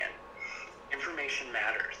information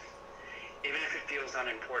matters. Even if it feels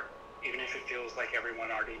unimportant, even if it feels like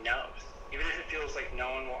everyone already knows, even if it feels like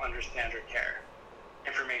no one will understand or care,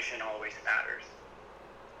 information always matters.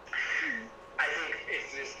 I think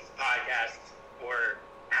if this podcast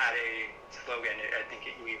had a slogan, I think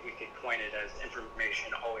we could coin it as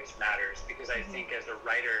information always matters, because I think as a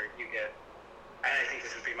writer you get, and I think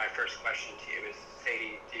this would be my first question to you is,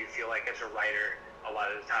 Sadie, do you feel like as a writer a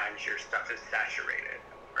lot of the times your stuff is saturated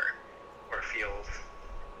or feels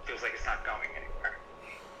like it's not going anywhere?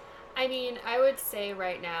 I mean, I would say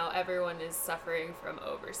right now everyone is suffering from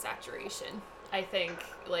oversaturation. I think,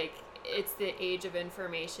 like, it's the age of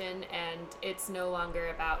information, and it's no longer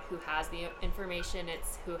about who has the information,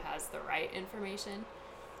 it's who has the right information.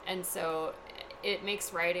 And so it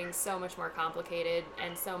makes writing so much more complicated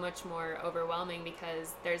and so much more overwhelming,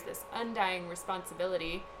 because there's this undying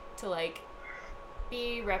responsibility to, like,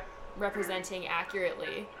 be representing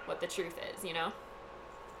accurately what the truth is, you know?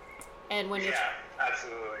 And when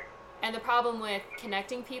absolutely. And the problem with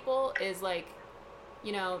connecting people is, like,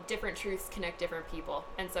 you know, different truths connect different people,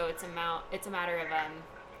 and so it's a matter of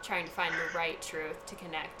trying to find the right truth to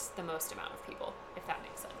connect the most amount of people, if that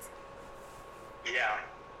makes sense. Yeah,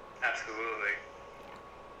 absolutely.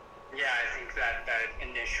 Yeah, I think that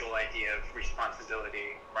initial idea of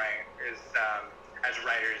responsibility, right, is as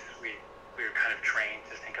writers we were kind of trained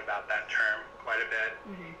to think about that term quite a bit.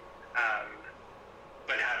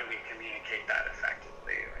 But how do we communicate that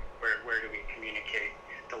effectively? Like, where do we communicate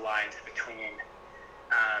the lines between?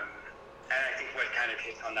 And I think what kind of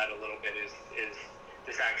hits on that a little bit is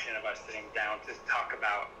this action of us sitting down to talk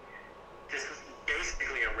about this is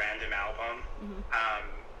basically a random album,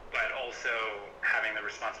 but also having the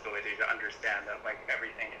responsibility to understand that, like,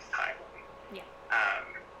 everything is timely. Yeah.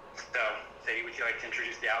 So, Sadie, would you like to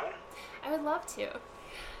introduce the album? I would love to.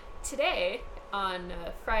 Today, on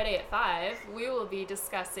Friday at 5, we will be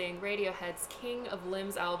discussing Radiohead's King of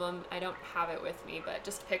Limbs album. I don't have it with me, but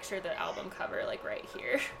just picture the album cover, like, right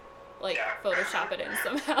here. Like, Photoshop it in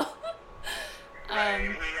somehow. Right.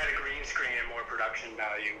 If we had a green screen and more production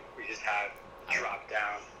value, we just had drop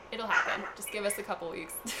down. It'll happen. Just give us a couple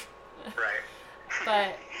weeks. Right.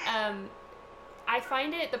 But I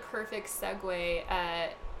find it the perfect segue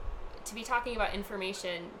to be talking about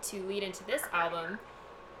information to lead into this album,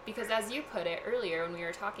 because as you put it earlier when we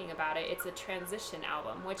were talking about it, it's a transition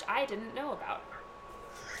album, which I didn't know about.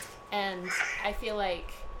 And I feel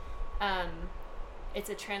like it's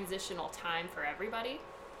a transitional time for everybody.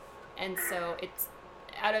 And so it's,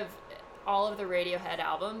 out of all of the Radiohead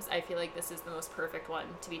albums, I feel like this is the most perfect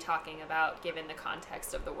one to be talking about given the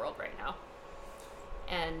context of the world right now.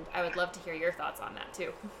 And I would love to hear your thoughts on that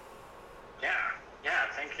too. Yeah,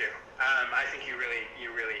 thank you. I think you really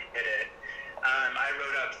hit it. I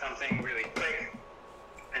wrote up something really quick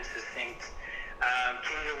and succinct.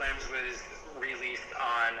 King of Limbs was released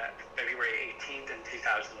on February 18th in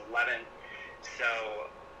 2011, so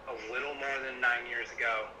a little more than 9 years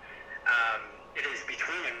ago. It is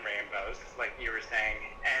Between in Rainbows, like you were saying,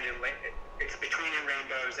 and it's Between in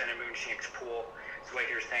Rainbows and A Moonshake's Pool. So like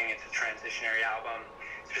you were saying, it's a transitionary album.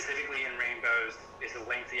 Specifically in Rainbows is a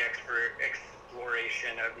lengthy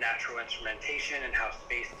exploration of natural instrumentation and how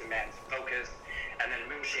space demands focus. And then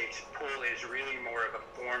Moonshake's Pool is really more of a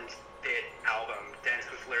formed fit album, dense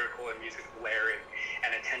with lyrical and musical layering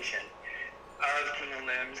and attention. Of King of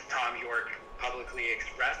Limbs, Tom York publicly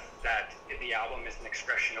expressed that the album is an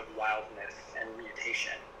expression of wildness and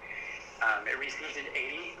mutation. It received an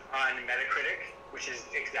 80 on Metacritic, which is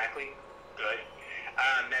exactly good.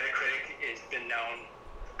 Metacritic has been known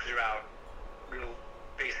throughout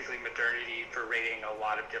basically modernity for rating a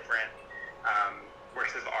lot of different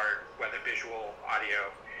works of art, whether visual,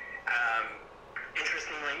 audio.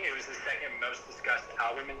 Interestingly, it was the second most discussed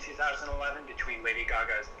album in 2011, between Lady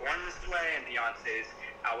Gaga's Born This Way and Beyonce's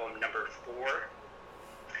album number 4.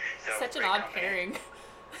 So such an odd pairing.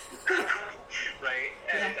 Right?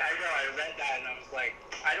 And yeah. I know, I read that and I was like,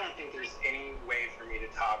 I don't think there's any way for me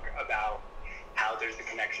to talk about how there's a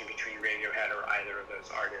connection between Radiohead or either of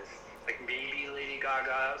those artists. Like, maybe Lady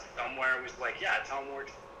Gaga somewhere was like, yeah, Tom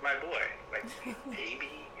York's my boy. Like,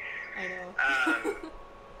 maybe. I know.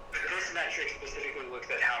 This metric specifically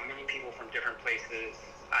looks at how many people from different places,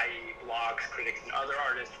 i.e. blogs, critics, and other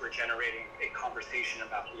artists, were generating a conversation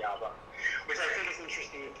about the album, which I think is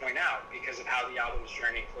interesting to point out because of how the album's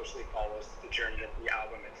journey closely follows the journey of the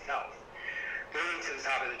album itself. Moving to the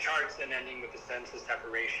top of the charts and ending with a sense of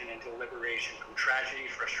separation and deliberation from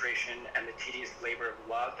tragedy, frustration, and the tedious labor of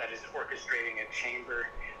love that is orchestrating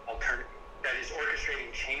chamber alternative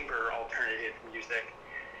music.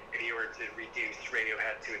 If you were to reduce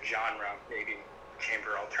Radiohead to a genre, maybe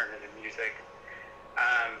chamber alternative music.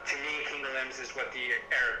 To me, King of Limbs is what the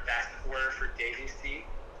Arabesque were for Debussy,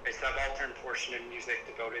 a subaltern portion of music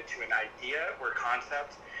devoted to an idea or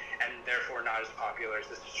concept, and therefore not as popular as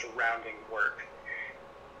the surrounding work.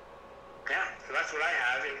 Yeah, so that's what I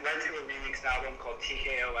have. It led to a remix album called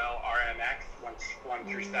TKOL RMX 1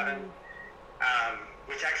 through 7,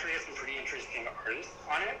 which actually has some pretty interesting artists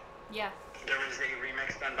on it. Yeah. There was a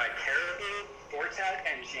remix done by Caribou, Fortet,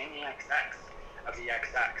 and Jamie XX of the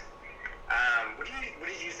XX. What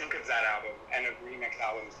did you think of that album and of remix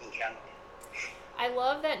albums in general? I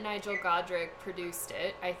love that Nigel Godrich produced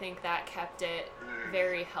it. I think that kept it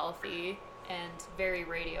very healthy and very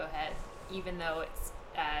Radiohead, even though it's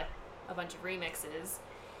a bunch of remixes.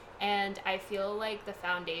 And I feel like the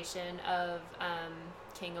foundation of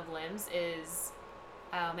King of Limbs is,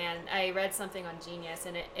 oh man, I read something on Genius,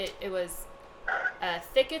 and it was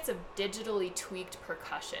thickets of digitally tweaked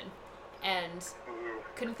percussion. And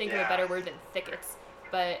couldn't think of a better word than thickets.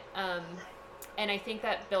 But, and I think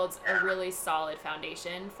that builds a really solid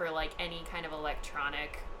foundation for like any kind of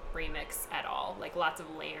electronic remix at all. Like lots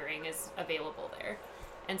of layering is available there.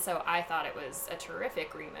 And so I thought it was a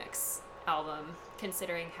terrific remix album,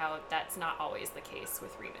 considering how that's not always the case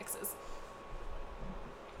with remixes.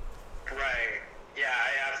 Right. Yeah,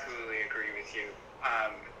 I absolutely agree with you.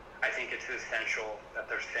 I think it's essential that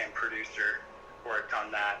the same producer worked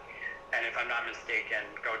on that. And if I'm not mistaken,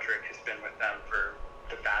 Godrich has been with them for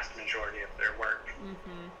the vast majority of their work.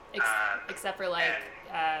 Mm-hmm. Except for like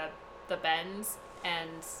the Bends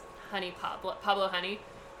and Pablo Honey.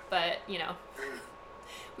 But, you know,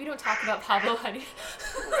 we don't talk about Pablo Honey.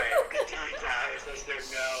 Right.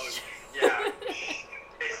 There's no, yeah.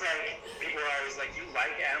 It's like, people are always like, you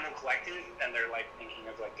like Animal Collective? And they're like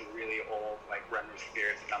thinking of like the really old, like Runner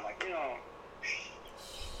Spirits. And I'm like, you know.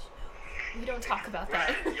 We don't talk about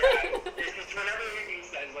that. Right, yeah. It's whenever he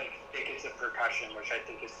says like thickets of percussion, which I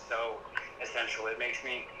think is so essential. It makes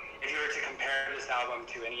me, if you were to compare this album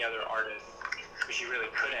to any other artist, which you really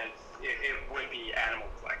couldn't, it would be Animal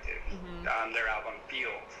Collective, their album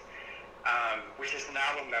Fields, which is an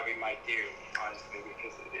album that we might do, honestly,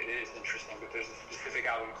 because it is interesting. But there's a specific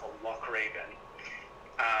album called Loch Raven,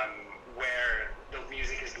 where the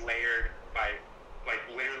music is layered by, like,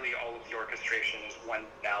 literally all of the orchestration is one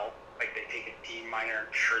bell. Like, they take a D minor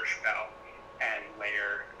church bell and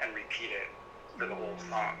layer and repeat it for the whole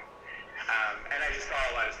song. And I just saw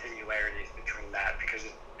a lot of similarities between that because,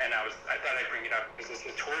 I thought I'd bring it up because it's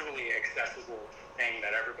a totally accessible thing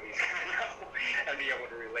that everybody's gonna know and be able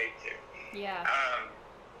to relate to. Yeah.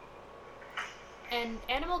 And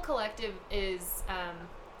Animal Collective is,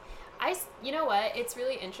 you know what? It's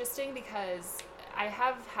really interesting because I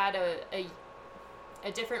have had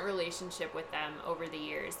a different relationship with them over the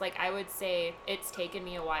years. Like, I would say it's taken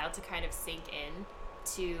me a while to kind of sink in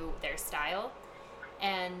to their style.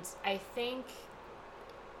 And I think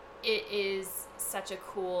it is such a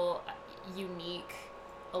cool, unique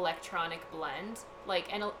electronic blend.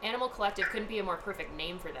 Like, Animal Collective couldn't be a more perfect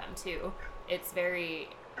name for them, too. It's very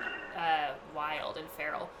wild and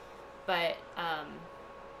feral. But,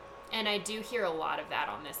 and I do hear a lot of that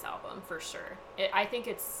on this album, for sure. I think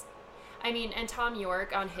it's, I mean, and Tom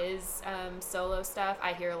York on his solo stuff,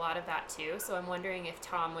 I hear a lot of that too. So I'm wondering if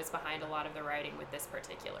Tom was behind a lot of the writing with this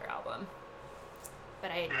particular album.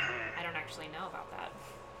 But I don't actually know about that.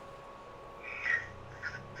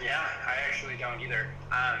 Yeah, I actually don't either.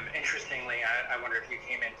 Interestingly, I wonder if you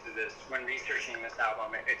came into this, when researching this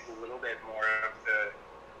album, it's a little bit more of the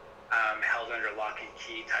held under lock and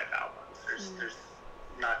key type albums. There's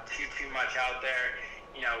not too much out there.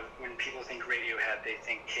 You know, when people think Radiohead, they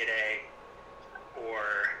think Kid A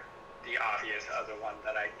or the obvious other one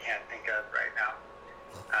that I can't think of right now.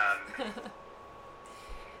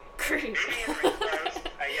 Great.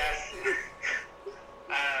 I guess.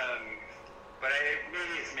 But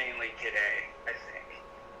maybe it's mainly Kid A, I think.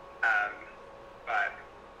 But.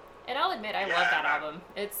 And I'll admit, I love that album.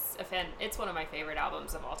 It's one of my favorite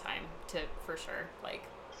albums of all time, for sure. Like,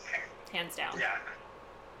 hands down. Yeah.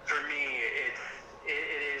 For me,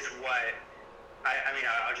 it is what, I mean,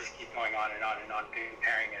 I'll just keep going on and on and on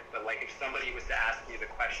comparing it, but like if somebody was to ask me the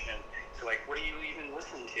question, so like, what do you even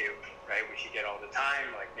listen to, right, which you get all the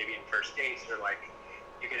time, like maybe in first dates, or like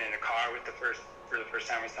you get in a car for the first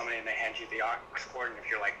time with somebody and they hand you the aux cord, and if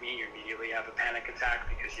you're like me, you immediately have a panic attack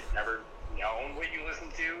because you've never known what you listen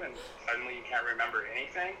to, and suddenly you can't remember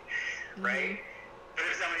anything, right? But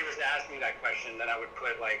if somebody was to ask me that question, then I would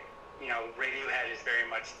put like, you know, Radiohead is very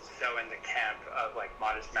much so in the camp of like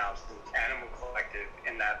Modest Mouse and Animal Collective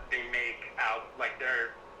in that they make out like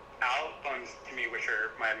their albums to me, which are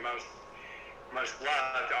my most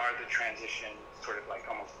loved, are the transition sort of like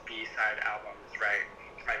almost B-side side albums, right?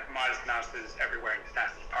 Like Modest Mouse's Everywhere and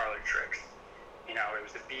Fastest Parlor Tricks. You know, it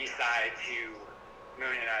was a B-side to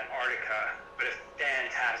Moon in Antarctica, but a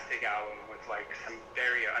fantastic album with like some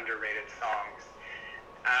very underrated songs.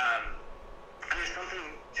 There's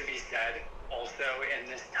something to be said also in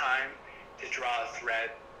this time to draw a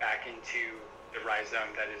thread back into the rhizome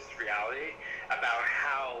that is reality about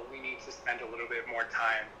how we need to spend a little bit more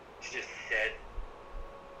time to just sit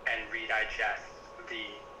and redigest the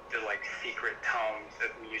like secret tones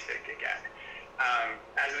of music again.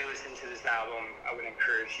 As we listen to this album, I would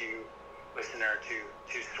encourage you, listener,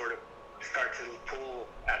 to sort of start to pull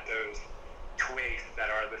at those twigs that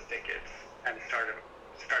are the thickets and start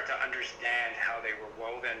to understand how they were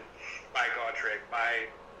woven by Godric, by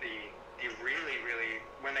the really, really,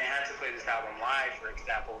 when they had to play this album live, for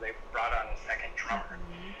example, they brought on a second drummer,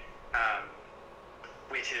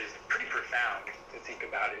 which is pretty profound to think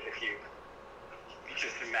about it if you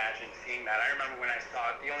just imagine seeing that. I remember when I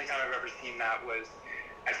saw it, the only time I've ever seen that was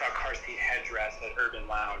I saw Car Seat Headdress at Urban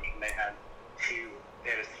Lounge, and they had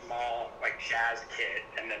a small like jazz kit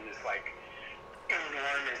and then this like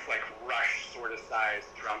enormous like Rush sort of sized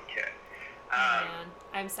drum kit. Man,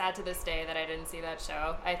 I'm sad to this day that I didn't see that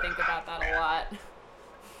show. I think about that a lot.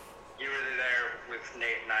 You were there with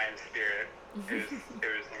Nate and I in spirit. It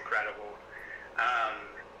was incredible.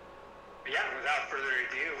 But yeah, without further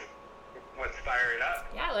ado, let's fire it up.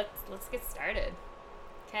 Yeah, let's get started.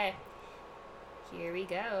 Okay, here we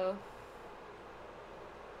go.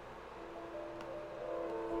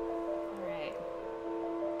 All right.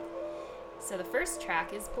 So the first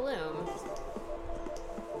track is Bloom.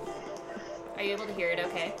 Are you able to hear it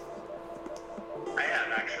okay? I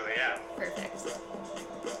am, actually, yeah. Perfect.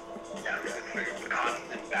 Yeah, it's a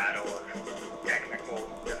constant battle of technical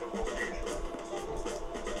difficulties.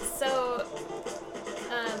 So,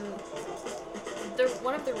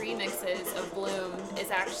 one of the remixes of Bloom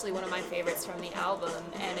is actually one of my favorites from the album,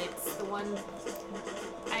 and it's the one,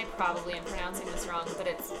 I probably am pronouncing this wrong, but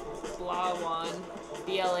it's Blawan,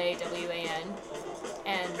 B-L-A-W-A-N,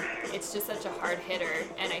 and it's just such a hard hitter,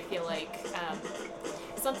 and I feel like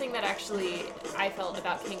something that actually I felt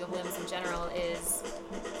about King of Limbs in general is,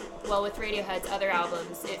 well, with Radiohead's other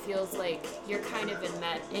albums, it feels like you're kind of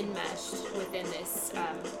enmeshed within this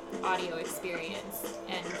audio experience,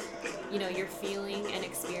 and you know, you're feeling and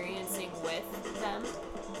experiencing with them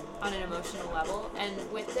on an emotional level. And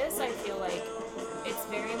with this, I feel like it's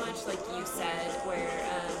very much like you said, where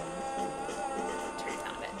turn it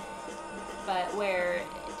down a bit, but where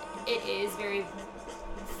it is very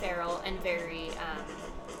feral and very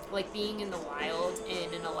like being in the wild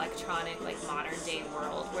in an electronic, like modern day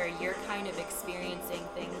world where you're kind of experiencing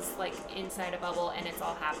things like inside a bubble and it's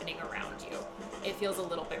all happening around you. It feels a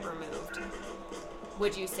little bit removed.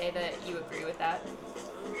 Would you say that you agree with that?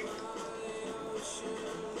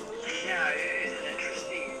 Yeah, it's an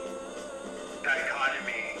interesting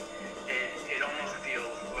dichotomy. It almost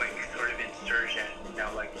feels like sort of insurgent, you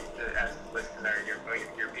know, like as a listener,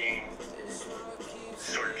 you're being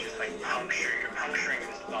sort of just like you're puncturing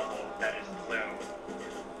this bubble that is Bloom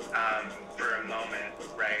for a moment,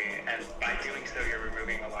 right? And by doing so, you're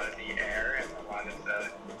removing a lot of the air and a lot of the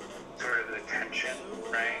sort of the tension,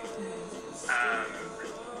 right?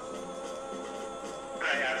 But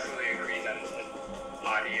I absolutely agree that it's an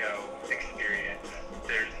audio experience.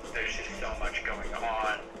 There's just so much going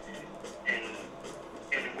on in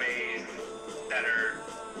ways that are,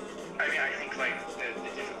 I mean, I think like the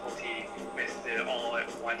difficulty with the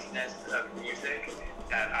all-at-onceness of music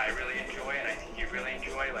that I really enjoy, and I think you really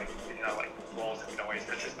enjoy, like, you know, like walls of noise,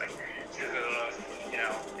 such as like, you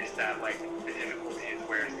know, is that like the difficulty is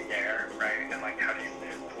where's the air, right? And like how do you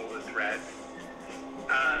pull the threads?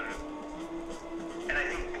 And I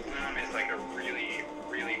think Bloom is like a really,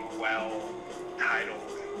 really well titled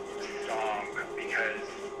song because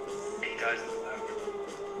it does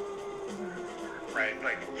right?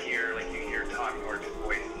 Like you hear Tom York's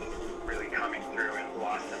voice really coming through and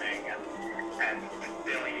blossoming and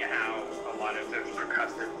filling out a lot of those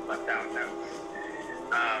percussive left out notes.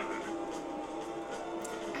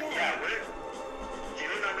 Yeah, do you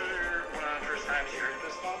remember one of the first times you heard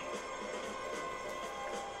this song?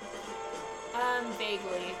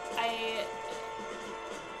 Vaguely.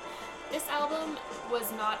 This album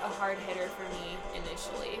was not a hard hitter for me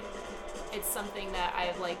initially. It's something that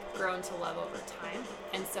I've like grown to love over time,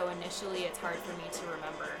 and so initially it's hard for me to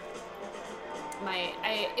remember.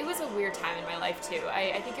 It was a weird time in my life too.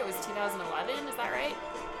 I think it was 2011, is that right?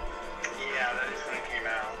 Yeah, that is when it came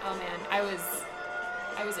out. Oh man, I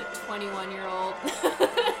was a 21-year-old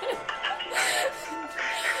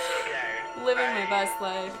Okay. living my best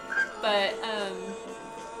life. But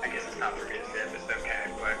I guess it's not for me to say if it's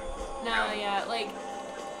okay, but... No, yeah, like...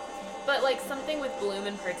 But, like, something with Bloom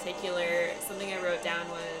in particular, something I wrote down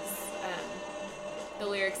was the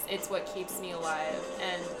lyrics, "It's what keeps me alive,"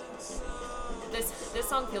 and this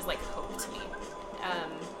song feels like hope to me,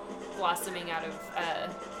 blossoming out of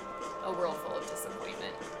a world full of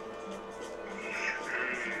disappointment.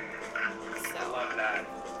 So, I love that.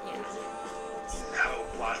 Yeah. Hope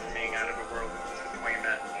blossoming out of a world of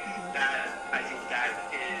disappointment. That, I think that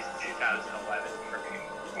is 2011 for me,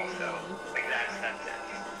 also. Like, that sentence.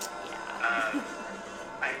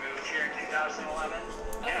 I moved here in 2011.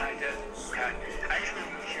 Yeah, I did. Okay. I actually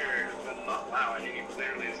moved here the month. Wow, I didn't even,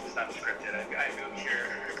 literally, this was unscripted. I moved here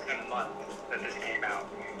the month that this came out.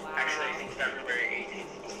 Wow. Actually, I think February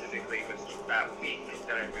 18th specifically was that week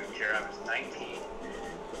that I moved here. I was 19.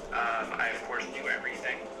 I, of course, knew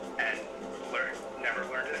everything and never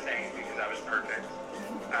learned a thing because I was perfect.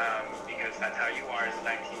 Because that's how you are as a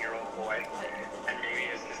 19-year-old boy. And maybe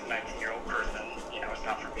as just a 19-year-old person, you know, it's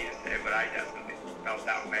not for me to say, but I definitely felt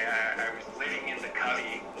that way. I was living in the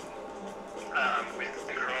cubby with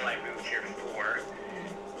the girl I moved here for,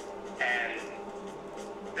 and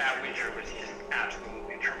that winter was just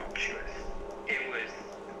absolutely tumultuous. It was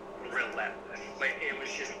relentless. Like, it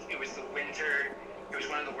was the winter, it was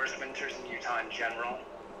one of the worst winters in Utah in general.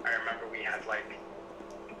 I remember we had, like,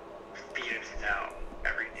 feet of snow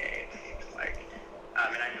every day, it seems like.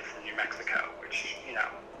 And I moved from New Mexico, which, you know,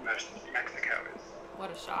 most of New Mexico is... What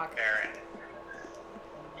a shock. Barren.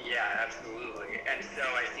 Yeah, absolutely. And so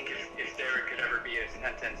I think if there could ever be a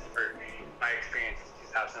sentence for my experience in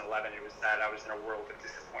 2011, it was that I was in a world of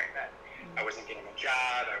disappointment. I wasn't getting a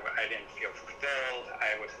job. I didn't feel fulfilled.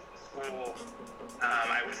 I wasn't in school.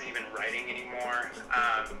 I wasn't even writing anymore.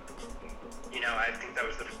 You know, I think that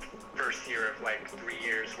was the first year of like 3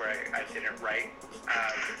 years where I didn't write.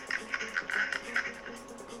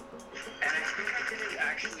 And I think I didn't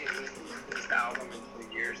actually listen to this album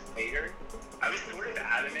until years later. I was sort of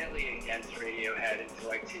adamantly against Radiohead until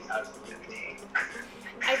like 2015.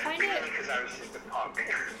 I find it... because I was just a punk.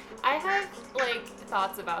 I have, like,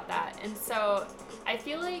 thoughts about that. And so, I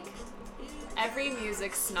feel like every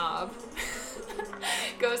music snob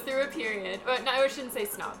goes through a period... But no, I shouldn't say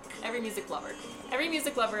snob. Every music lover. Every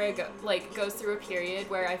music lover goes through a period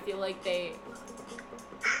where I feel like they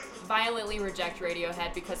violently reject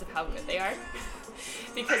Radiohead because of how good they are.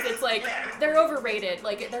 Because it's like, they're overrated,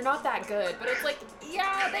 like, they're not that good, but it's like,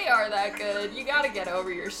 yeah, they are that good, you gotta get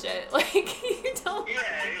over your shit, like, you don't... Yeah,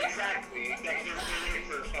 exactly, like, they're doing it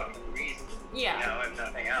for a fucking reason, yeah. You know, and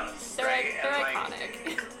nothing else, they're right? They're and, iconic.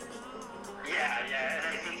 Like, yeah, and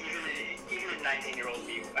I think even a 19-year-old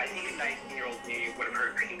me, I think a 19-year-old me would have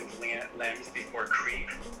heard King of Limbs before Creep,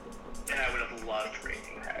 and I would have loved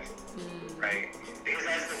Radiohead, right? Because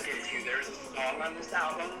as we'll get to, there's a song on this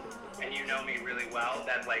album, and you know me really well,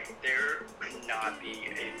 that, like, there could not be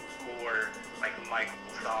a more, like, Michael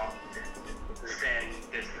song than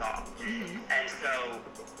this song. And so,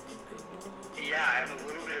 yeah, I'm a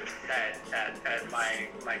little bit upset at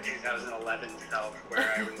my 2011 self,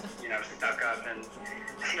 where I was, you know, stuck up and,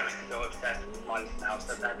 you know, so obsessed with Modest Mouse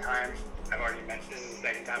at that time. I've already mentioned, this is the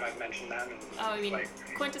second time I've mentioned them. And I mean, like,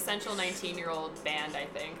 quintessential 19-year-old band, I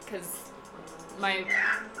think, because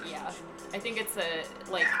I think it's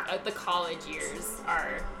the college years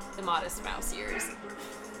are the Modest Mouse years.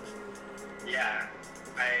 Yeah,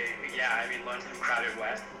 I mean, Lonesome Crowded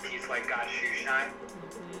West, He's Like Got Shoe Shine,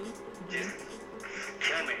 just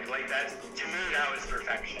kill me. Like, that's, to me, that was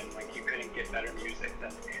perfection. Like, you couldn't get better music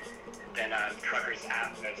than Trucker's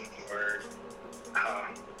Atlas or,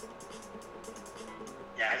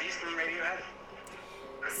 yeah, have you seen Radiohead?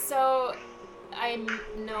 So,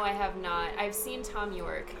 no, I have not. I've seen Tom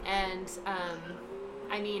York, and,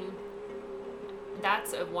 I mean,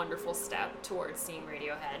 that's a wonderful step towards seeing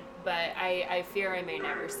Radiohead, but I fear I may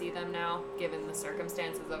never see them now, given the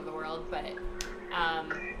circumstances of the world, but,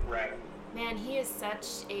 right. Man, he is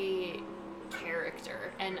such a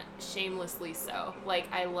character, and shamelessly so. Like,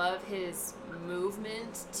 I love his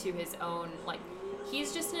movement to his own, like,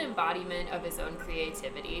 he's just an embodiment of his own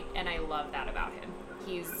creativity, and I love that about him.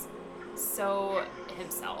 He's so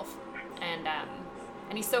himself, and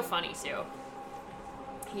he's so funny too.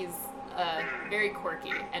 He's very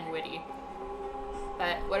quirky and witty.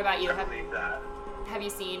 But what about you? Have you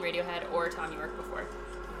seen Radiohead or Tom York before?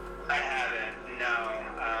 I haven't, no.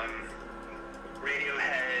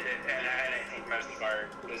 Radiohead, and I think most of our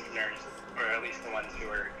listeners, or at least the ones who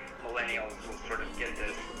are millennials, will sort of get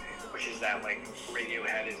this, which is that, like,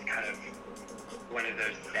 Radiohead is kind of one of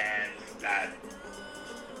those bands that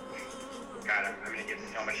God, I'm gonna get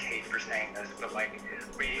so much hate for saying this, but like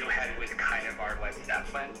Radiohead was kind of our Led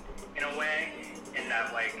Zeppelin in a way, in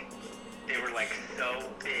that like they were like so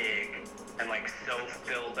big and like so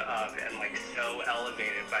filled up and like so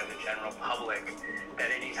elevated by the general public that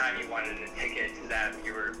anytime you wanted a ticket to them,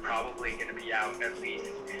 you were probably going to be out at least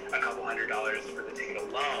a couple $100 for the ticket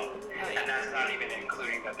alone. Oh, yeah. And that's not even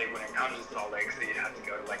including that they wouldn't come to Salt Lake, so you'd have to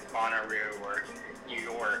go to like Bonnaroo or New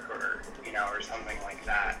York or, you know, or something like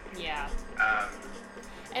that. Yeah.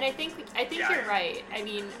 And I think yeah. You're right. I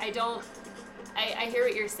mean, I hear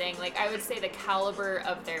what you're saying. Like, I would say the caliber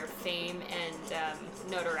of their fame and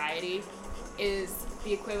notoriety is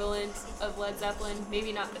the equivalent of Led Zeppelin.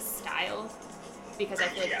 Maybe not the style, because I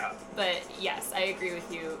feel like, yeah. But yes, I agree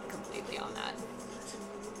with you completely on that.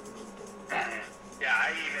 Yeah,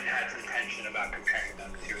 I even had some tension about comparing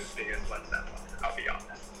them to as big as Led Zeppelin, I'll be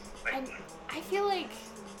honest. Like, And I feel like,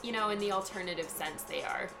 you know, in the alternative sense, they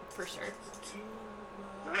are, for sure.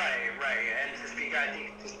 Right. And to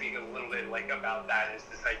speak a little bit like about that is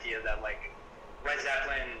this idea that like Led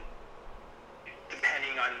Zeppelin,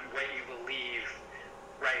 depending on what you believe,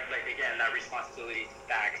 right? Like again, that responsibility to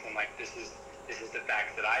facts, and like this is the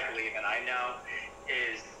facts that I believe and I know,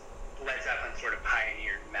 is Led Zeppelin sort of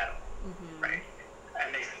pioneered metal, right?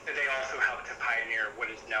 And they also helped to pioneer what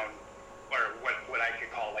is known, or what I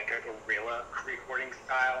could call like a guerrilla recording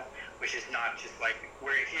style, which is not just like,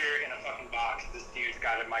 we're here in a fucking box, this dude's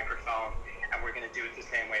got a microphone, and we're going to do it the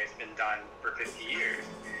same way it's been done for 50 years.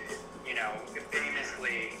 You know,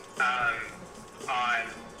 famously, on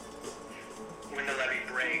When the Levee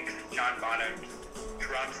Breaks, John Bonham's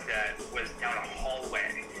drum set was down a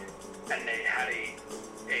hallway, and they had a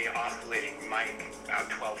oscillating mic about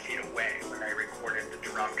 12 feet away when they recorded the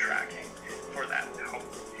drum tracking for that album.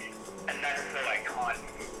 And that's so iconic,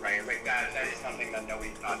 right? Like that is something that nobody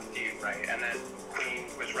thought to do, right? And then Queen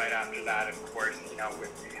was right after that, of course, you know,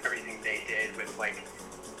 with everything they did with like,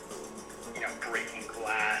 you know, breaking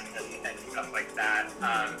glass and stuff like that.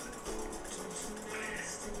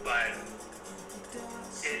 But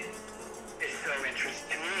it's so interesting.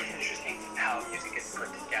 To me, it's interesting how music is put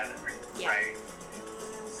together, right?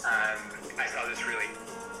 I saw this really,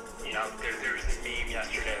 you know, there was a meme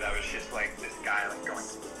yesterday that was just like this guy like going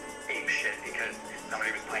ape shit because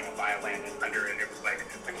somebody was playing a violin, and under it was like,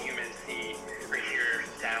 when humans see or hear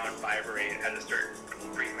sound vibrate at a certain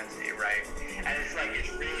frequency, right? And it's like, it's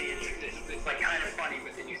really interesting. It's like kind of funny,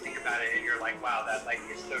 but then you think about it and you're like, wow, that like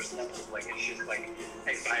it's so simple. Like it's just like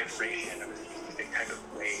a vibration of a specific type of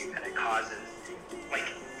wave, and it causes, like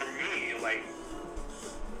for me, like,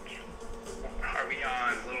 are we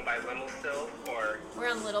on Little by Little still, or? We're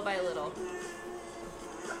on Little by Little.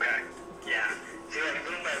 Okay, yeah. See, like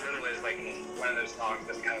Little by Little is like one of those songs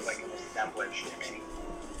that's kind of like an assemblage to me.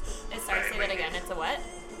 Sorry, say that again. It's a what?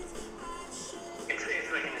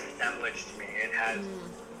 It's like an assemblage to me. It has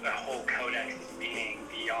a whole codex meaning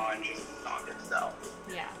beyond just the song itself.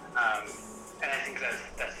 Yeah. And I think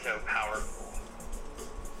that's so powerful.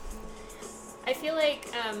 I feel like,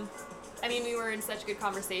 I mean, we were in such good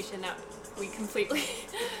conversation that we completely,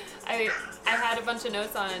 I had a bunch of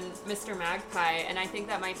notes on Mr. Magpie, and I think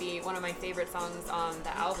that might be one of my favorite songs on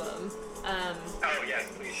the album. Oh yes,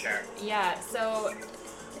 please share. Yeah, so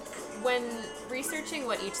when researching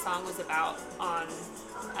what each song was about on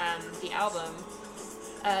the album,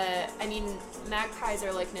 I mean, magpies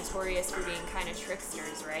are like notorious for being kind of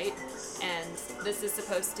tricksters, right? And this is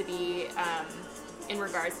supposed to be in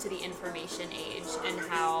regards to the information age, and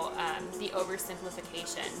how the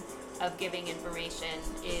oversimplification of giving information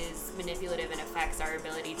is manipulative and affects our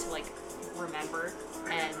ability to like remember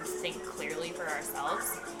and think clearly for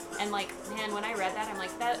ourselves. And like, man, when I read that, I'm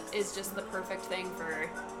like, that is just the perfect thing for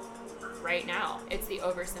right now. It's the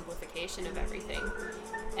oversimplification of everything.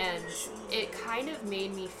 And it kind of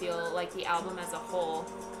made me feel like the album as a whole,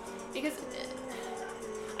 because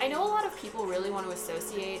I know a lot of people really want to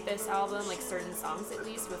associate this album, like certain songs at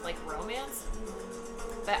least, with like romance,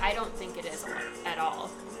 but I don't think it is at all.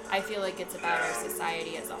 I feel like it's about our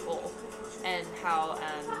society as a whole, and how,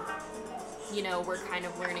 you know, we're kind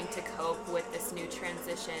of learning to cope with this new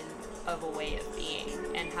transition of a way of being,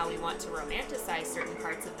 and how we want to romanticize certain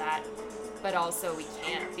parts of that, but also we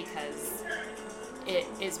can't, because it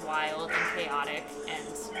is wild and chaotic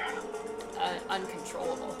and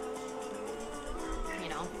uncontrollable, you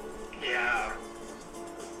know? Yeah.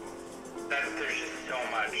 There's just so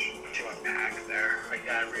much to unpack there. Like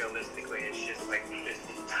that, realistically, it's just like this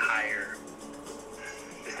entire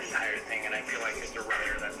thing, and I feel like as a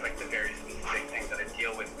writer, that's like the very specific thing that I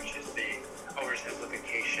deal with, which is the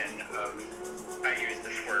oversimplification of, I use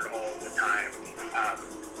this word all the time,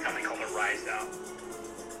 something called a rhizome.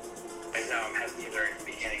 So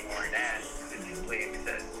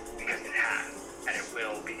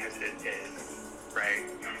as it is, right?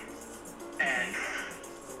 And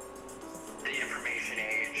the information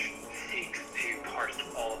age seeks to parse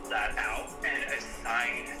all of that out and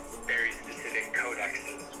assign very specific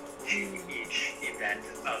codexes to each event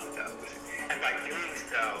of those. And by doing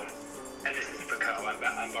so, and this is Foucault,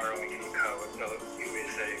 I'm borrowing from Foucault, who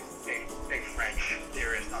is a French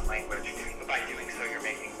theorist on language, but by doing so, you're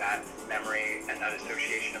making that memory and that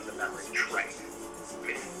association of the memory trite.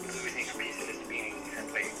 It's losing a piece of its meaning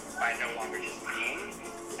simply by no longer just being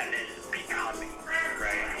and then becoming,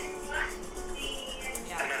 right?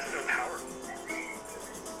 Yeah. And that's so powerful.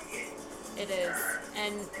 It is.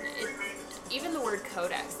 And even the word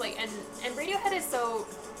codex, like, and Radiohead is so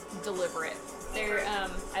deliberate. They're,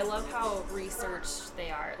 I love how researched they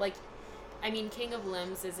are. Like, I mean, King of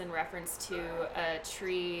Limbs is in reference to a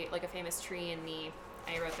tree, like a famous tree in the,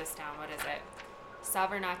 I wrote this down, what is it?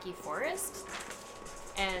 Savernake Forest.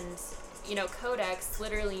 And, you know, codex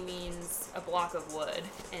literally means a block of wood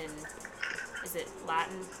in, is it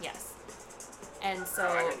Latin? Yes. And so,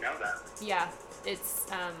 I didn't know that. yeah, it's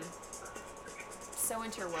so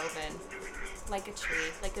interwoven, like a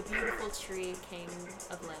tree, like a beautiful tree, king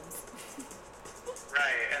of limbs.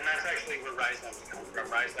 Right, and that's actually where rhizomes come from.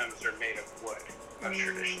 Rhizomes are made of wood, most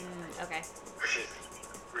traditionally. Okay. Which is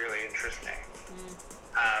really interesting.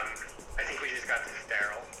 I think we just got to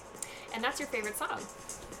Sterile. And that's your favorite song.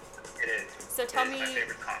 It is. So tell it is me, my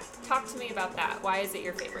favorite song. talk to me about that. Why is it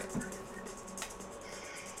your favorite?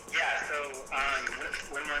 Yeah, so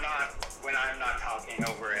when I'm not talking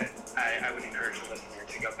over it, I would encourage the listener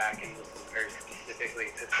to go back and listen very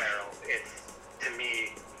specifically to Sterile. To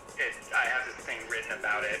me, I have this thing written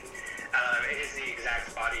about it. It is the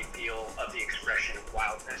exact body feel of the expression of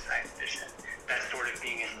wildness, I envision. That sort of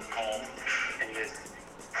being involved in this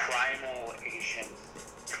primal ancient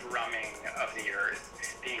drumming of the earth,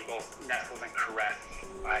 being both nestled and caressed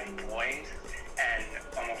by noise and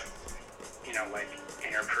almost, you know, like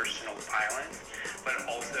interpersonal violence, but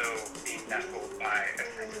also being nestled by a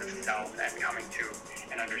sense of self and coming to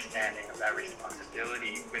an understanding of that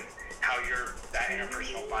responsibility with how that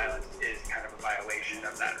interpersonal violence is kind of a violation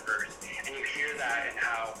of that earth. And you hear that in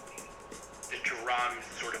how the drums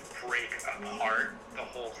sort of break apart the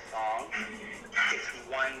whole song. It's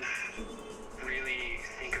one really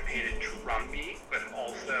syncopated drum beat, but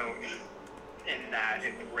also in that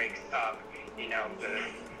it breaks up, you know,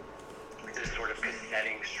 the sort of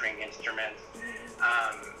cassetting string instruments.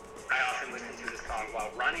 I often listen to this song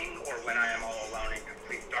while running or when I am all alone in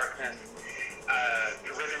complete darkness.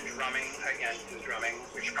 The rhythm drumming, again, to the drumming,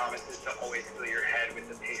 which promises to always fill your head with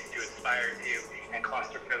the pace to inspire you, and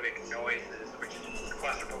claustrophobic noise,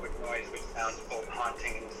 which sounds both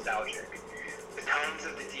haunting and nostalgic. The tones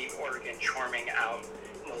of the deep organ charming out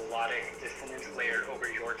melodic dissonance layered over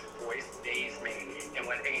York's voice daze me in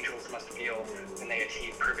what angels must feel when they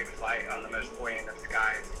achieve perfect flight on the most buoyant of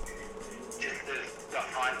skies. Just the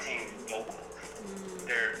haunting vocals.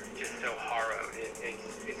 They're just so harrowed.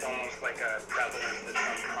 It's almost like a prevalence of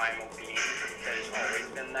some primal being that has always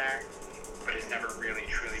been there, but has never really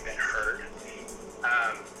truly been heard.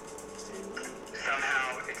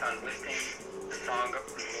 Somehow it's unlifting. The song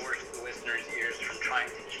lures the listener's ears from trying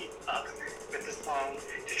to keep up with the song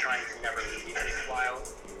to trying to never leave its wild.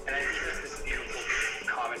 And I think this is beautiful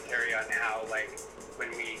commentary on how, like, when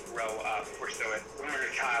we grow up, when we're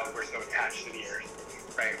a child, we're so attached to the earth,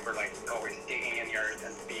 right? We're like always digging in the earth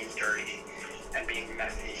and being dirty and being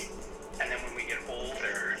messy. And then when we get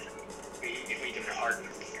older, we depart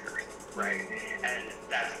from the earth, right? And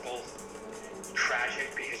that's both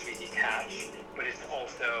tragic because we detach, but it's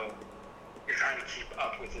also, you're trying to keep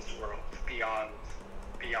up with this world beyond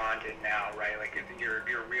it now, right? Like your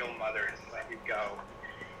real mother has let you go.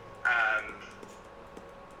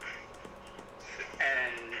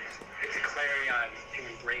 And it's a clarion to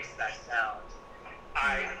embrace that sound.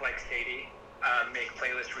 I, like Sadie, make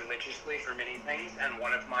playlists religiously for many things, and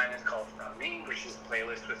one of mine is called From Me, which is a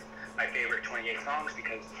playlist with my favorite 28 songs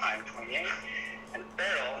because I'm 28. And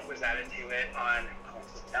Beryl was added to it on,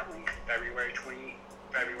 coincidentally, February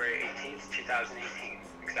 18th, 2018,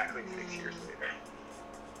 exactly 6 years later.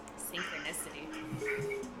 Synchronicity.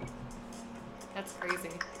 That's crazy.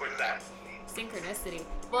 What's that? Synchronicity.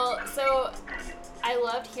 Well, so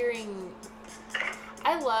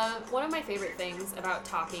one of my favorite things about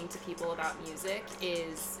talking to people about music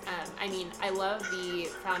is, I love the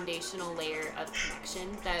foundational layer of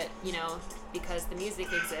connection that, you know, because the music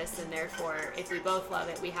exists and therefore if we both love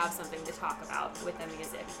it, we have something to talk about with the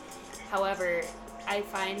music. However, I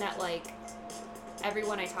find that, like,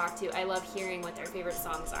 everyone I talk to, I love hearing what their favorite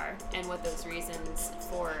songs are and what those reasons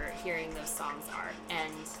for hearing those songs are.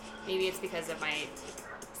 And maybe it's because of my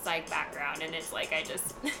psych background, and it's like I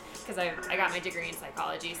just, because I got my degree in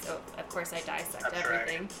psychology, so of course I dissect That's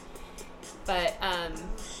everything. Right. But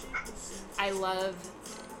I love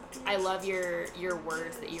your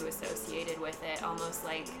words that you associated with it, almost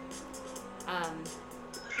like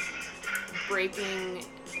breaking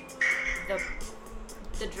the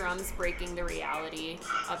drums breaking the reality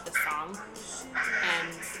of the song,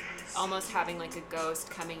 and almost having like a ghost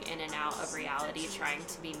coming in and out of reality, trying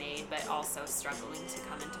to be made but also struggling to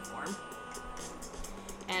come into form.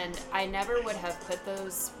 And I never would have put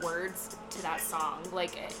those words to that song.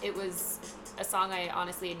 Like, it was a song I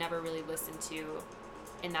honestly had never really listened to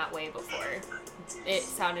in that way before. It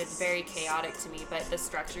sounded very chaotic to me, but the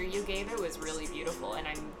structure you gave it was really beautiful, and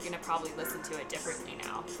I'm gonna probably listen to it differently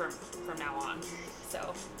now from now on.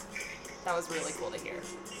 So that was really cool to hear.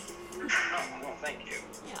 Oh, well, thank you.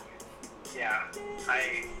 Yeah. Yeah, it's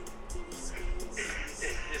a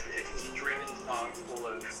driven song full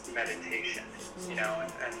of meditation, you know,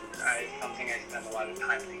 and something I spend a lot of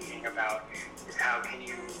time thinking about is how can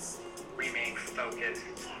you remain focused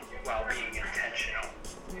while being intentional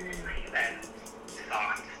and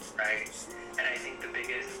soft, right? And I think the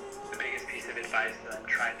biggest piece of advice that I'm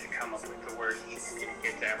trying to come up with the words to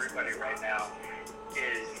communicate to everybody right now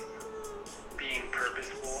is being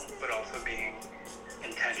purposeful, but also being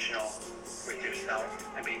intentional with yourself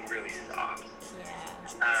and being really soft. Yeah.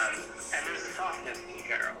 And there's a softness in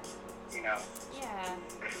general, you know. Yeah.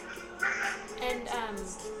 And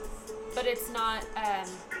but it's not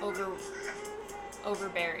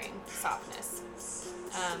overbearing softness,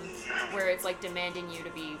 where it's like demanding you to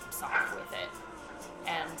be soft with it.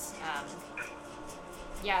 And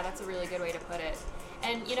yeah, that's a really good way to put it.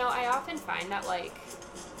 And you know, I often find that like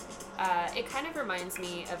it kind of reminds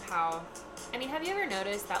me of how, I mean, have you ever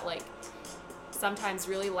noticed that like sometimes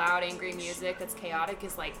really loud, angry music that's chaotic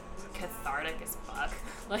is like cathartic as fuck?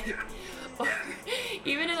 Like, or,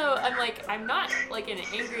 even though I'm not like an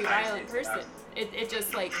angry, violent person, it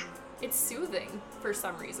just like, it's soothing for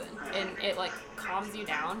some reason, and it like calms you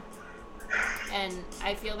down. And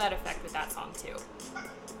I feel that effect with that song too.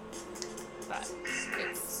 But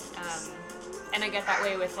it's and I get that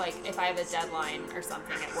way with like if I have a deadline or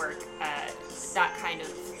something at work, that kind of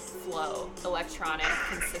flow, electronic,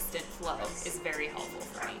 consistent flow, is very helpful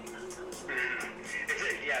for me.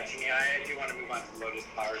 Yeah, to me, I do want to move on to Lotus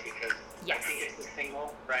Flower because I think it's a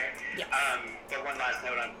single, right? Yes. But one last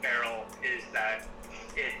note on Feral is that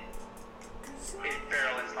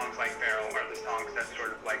Feral and songs like Feral are the songs that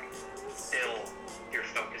sort of like fill your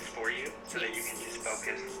focus for you so that you can just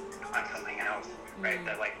focus on something else, right?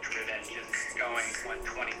 That like driven, just going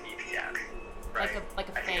 120 BPM, right? Like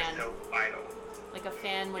a I think fan. it's so vital. Like a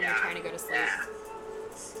fan when you're trying to go to sleep.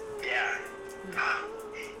 Yeah.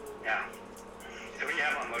 Yeah. So what do you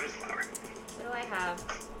have on Lotus Flower? What do I have?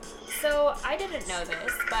 So I didn't know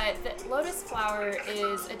this, but the Lotus Flower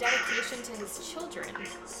is a dedication to his children.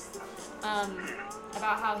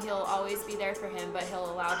 About how he'll always be there for him, but he'll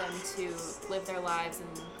allow them to live their lives, and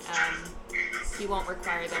he won't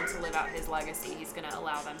require them to live out his legacy. He's going to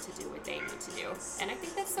allow them to do what they need to do. And I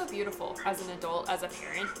think that's so beautiful as an adult, as a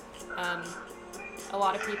parent. A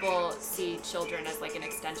lot of people see children as like an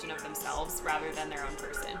extension of themselves rather than their own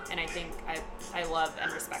person. And I think I love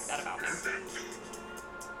and respect that about him.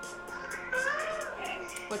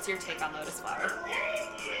 What's your take on Lotus Flower?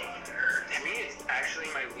 To me, it's actually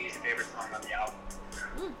my least favorite song on the album.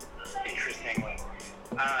 Interestingly.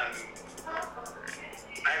 I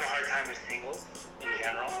have a hard time with singles in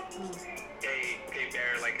general. They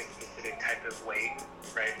bear like a specific type of weight,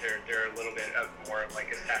 right? They're a little bit of more of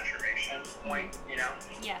like a saturation point, you know?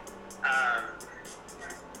 Yeah.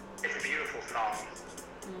 It's a beautiful song.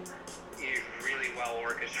 It's really well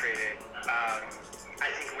orchestrated. I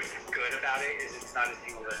think what's good about it is it's not a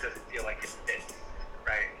single that doesn't feel like it fits,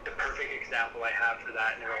 right? The perfect example I have for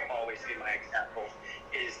that, and it will always be my example,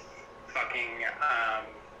 is fucking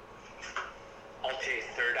Alt-J's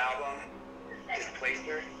third album,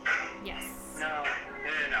 Displacer. Yes. No.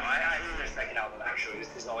 I mean their second album, actually. This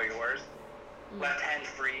Is All Yours. Left Hand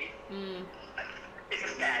Free. It's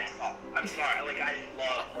a bad song. I'm sorry. Like, I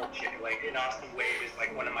love Alt-J. Like, An Awesome Wave is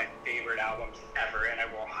like one of my favorite albums ever, and I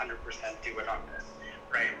will 100% do it on this,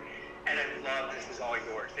 right? And I love This Is All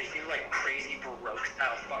Yours. They do like crazy Baroque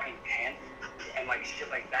style fucking pants and like shit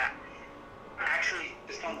like that. Actually,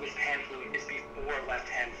 the song with Pan Flute is before Left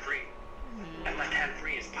Hand Free. And Left Hand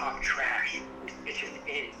Free is pop trash. It just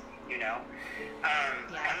is, you know?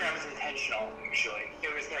 And that was intentional, actually.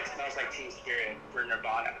 It was like Smells Like Teen Spirit for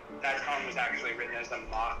Nirvana. That song was actually written as a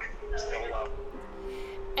mock solo.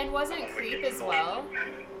 And wasn't Creep as well?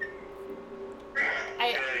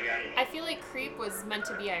 I feel like Creep was meant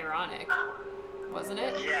to be ironic, wasn't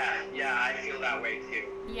it? Yeah, I feel that way too.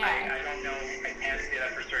 Yeah. I don't know, I can't say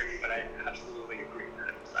that for certain, but I absolutely agree that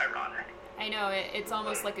it was ironic. I know, it's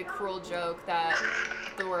almost like a cruel joke that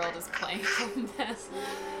the world is playing from this.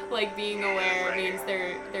 Like, being aware means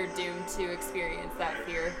they're doomed to experience that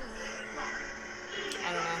fear.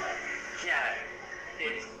 I don't know. Yeah,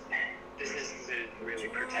 this is a really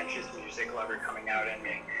pretentious music lover coming out in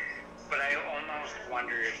me, but I almost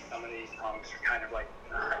wonder if some of these songs are kind of like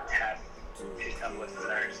a test to some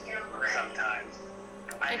listeners sometimes.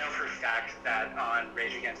 I know for a fact that on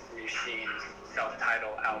Rage Against the Machine's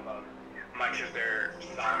self-titled album, much of their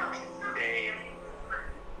songs, they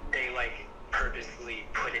like purposely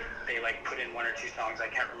put in one or two songs, I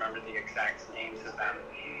can't remember the exact names of them,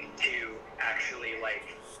 to actually like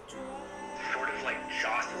sort of like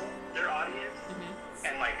jostle their audience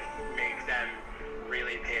and like make them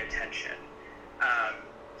really pay attention,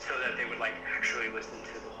 so that they would like actually listen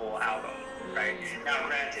to the whole album, right? Now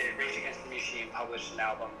granted, Rage Against the Machine published an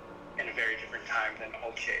album in a very different time than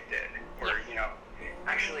Ulche did, or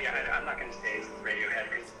actually, I'm not going to say it's Radiohead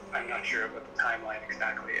because I'm not sure what the timeline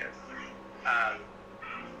exactly is.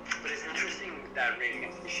 But it's interesting that Rage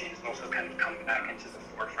Against the Machine has also kind of come back into the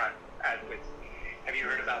forefront. Have you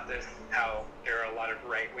heard about this? How there are a lot of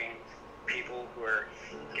right-wing people who are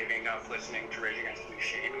giving up listening to Rage Against the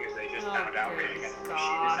Machine because they just found out Rage Against the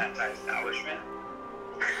Machine is anti-establishment.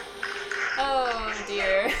 Oh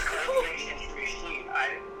dear. It's called Rage Against the Machine.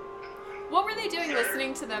 What were they doing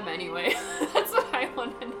listening to them anyway? That's what I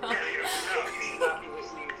want to know. No, you should not be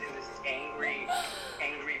listening to this angry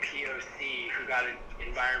POC who got an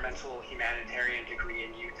environmental humanitarian degree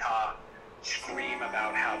in Utah scream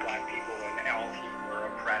about how black people and all people are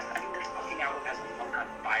oppressed. I mean, there's fucking album has some kind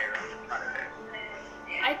of fire in front of it.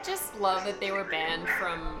 I just love that they were banned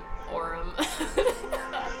from Orem.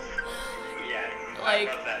 Yeah, like,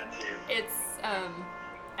 I love that too. It's,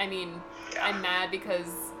 I mean, I'm mad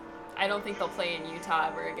because I don't think they'll play in Utah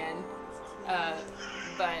ever again.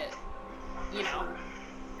 But,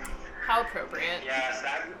 how appropriate. Yeah,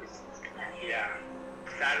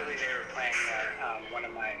 sadly they were playing at one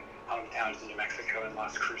of my hometowns in New Mexico in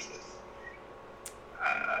Las Cruces.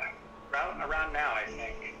 Around now, I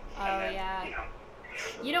think. Oh, then, yeah.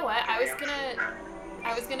 You know what? I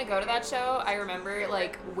was gonna go to that show. I remember,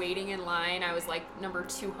 like, waiting in line. I was, like, number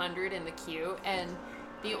 200 in the queue, and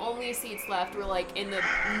the only seats left were, like, in the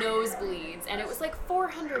nosebleeds, and it was, like,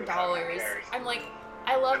 $400. I'm like,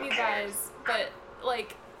 I love you guys, but,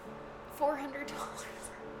 like, $400.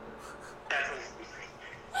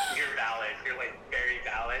 You're valid. You're, like, very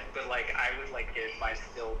valid, but, like, I would, like, give my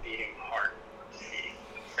still beating heart to see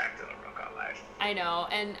Back to the Rock Live. I know,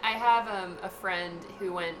 and I have a friend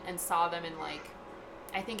who went and saw them in, like,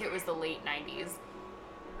 I think it was the late 90s,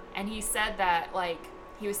 and he said that, like,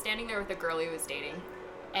 he was standing there with a girl he was dating,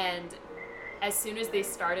 and as soon as they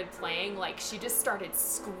started playing, like, she just started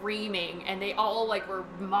screaming, and they all, like, were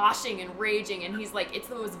moshing and raging, and he's like, it's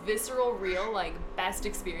the most visceral, real, like, best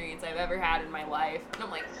experience I've ever had in my life. And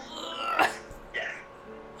I'm like, ugh.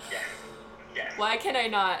 Yeah. Why can I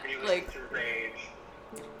not, like, rage.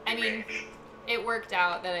 I mean, it worked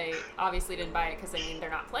out that I obviously didn't buy it because, I mean, they're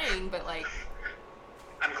not playing, but, like,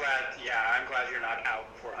 I'm glad you're not out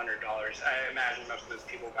 $400. I imagine most of those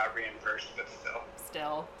people got reimbursed, but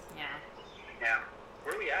still. Yeah. Yeah.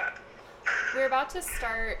 Where are we at? We're about to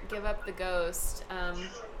start Give Up the Ghost,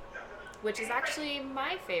 which is actually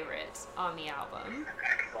my favorite on the album.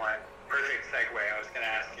 Excellent. Perfect segue. I was going to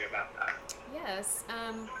ask you about that. Yes.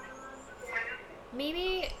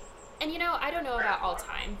 Maybe, and I don't know about all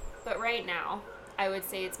time, but right now, I would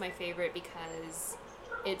say it's my favorite because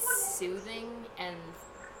it's soothing and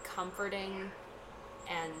comforting,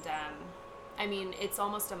 and, I mean, it's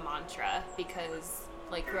almost a mantra because,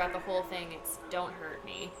 like, throughout the whole thing, it's don't hurt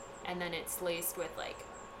me, and then it's laced with, like,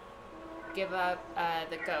 give up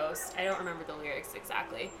the ghost. I don't remember the lyrics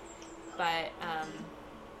exactly, but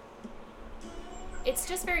it's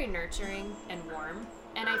just very nurturing and warm,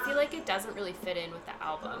 and I feel like it doesn't really fit in with the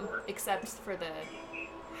album, except for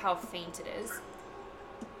how faint it is,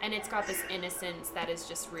 and it's got this innocence that is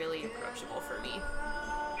just really approachable for me,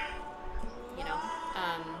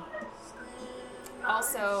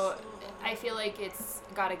 also, I feel like it's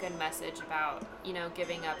got a good message about,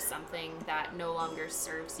 giving up something that no longer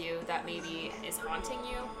serves you, that maybe is haunting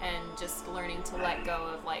you, and just learning to let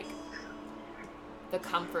go of, like, the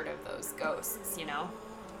comfort of those ghosts,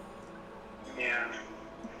 Yeah.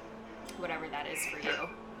 Whatever that is for you.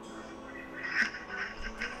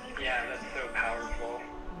 Yeah, that's so powerful.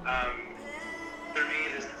 For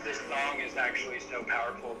me, this song is actually so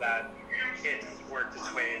powerful that it's worked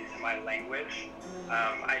its way into my language.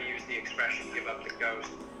 I use the expression "give up the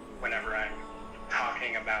ghost" whenever I'm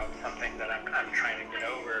talking about something that I'm trying to get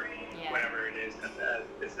over, whatever it is at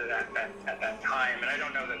that time. And I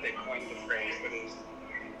don't know that they coined the phrase, but it was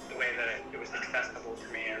the way that it was accessible to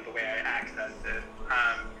me and the way I accessed it.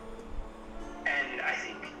 And I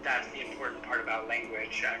think that's the important part about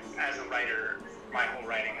language. As a writer, my whole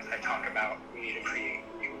writing is I talk about we need to create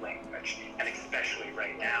new language, and especially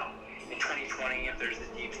right now. In 2020, if there's a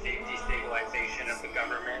deep state destabilization of the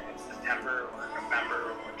government in September or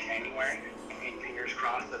November or January, fingers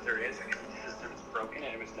crossed that there is, because the system is broken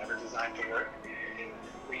and it was never designed to work,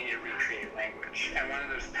 we need to recreate language. And one of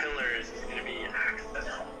those pillars is going to be access,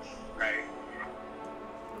 right?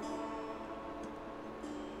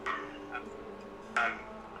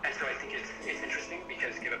 And so I think it's interesting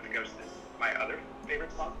because Give Up the Ghost is my other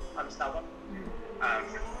favorite song on this album. I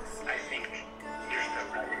think you're so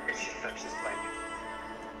right. It's just such this like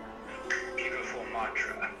beautiful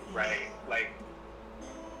mantra, right? Like,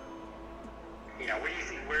 you know, what do you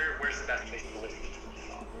think? Where's the best place to listen to this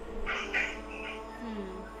song?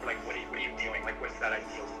 Like, what are you doing? Like, what's that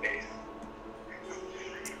ideal space?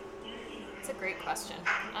 It's a great question.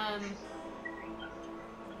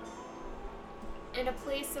 In a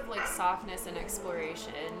place of like softness and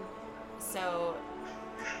exploration. So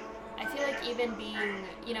I feel like even being,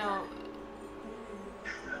 you know,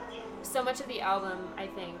 so much of the album, I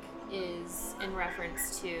think, is in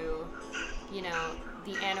reference to, you know,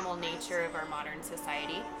 the animal nature of our modern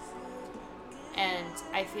society. And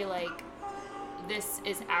I feel like this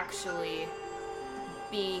is actually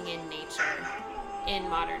being in nature in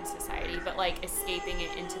modern society, but like escaping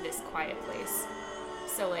it into this quiet place.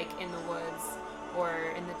 So like in the woods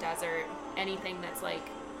or in the desert, anything that's like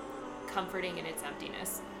comforting in its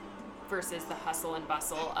emptiness versus the hustle and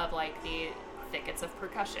bustle of like the thickets of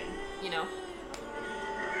percussion, you know?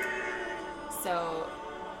 So,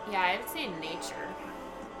 yeah, I would say nature.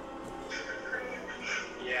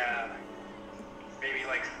 Yeah. Maybe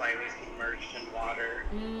like slightly submerged in water.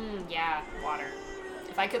 Yeah, water.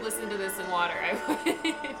 If I could listen to this in water, I would.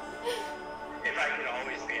 If I could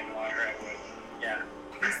always be in water, I would. Yeah.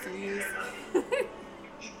 Please.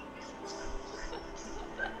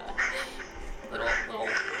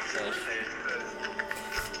 little fish.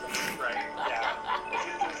 Right, yeah.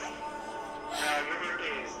 River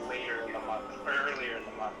Day is later in the month, or earlier in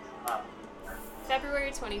the month.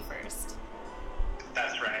 February 21st.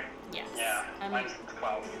 That's right. Yes. Yeah, mine's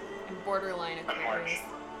 12th. I'm borderline Aquarius.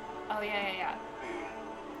 Oh, yeah.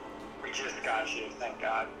 We just got you, thank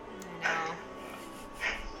God. I know.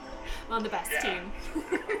 I'm on the best team.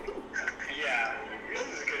 Yeah, this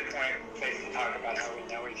is a good place to talk about how we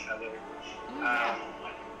know each other. Yeah.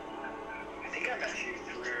 I think I met you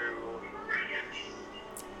through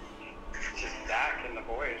just Zach and the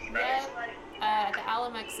boys, right? Yeah, the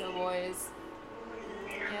Alamexo boys.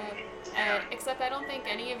 Yeah. Except I don't think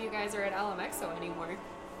any of you guys are at Alamexo anymore.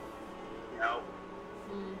 No.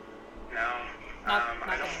 No.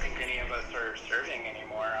 I don't think any of us are serving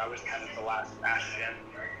anymore. I was kind of the last bastion,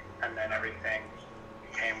 and then everything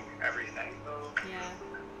became everything. Yeah.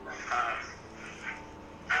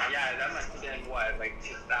 Yeah, that must have been what, like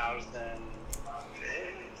 2006?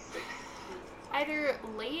 Either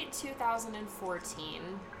late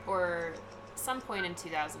 2014 or some point in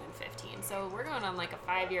 2015. So we're going on like a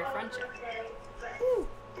 5-year friendship. Woo.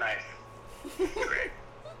 Nice. Great.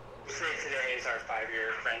 So today is our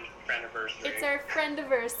 5-year friend-anniversary. It's our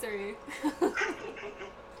friend-anniversary.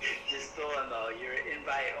 Just so I know, you're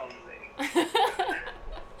invite only.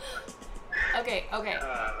 Okay.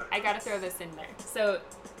 I gotta throw this in there. So,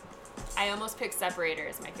 I almost picked Separator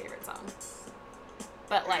as my favorite song.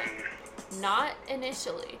 But, like, not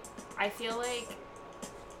initially. I feel like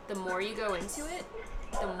the more you go into it,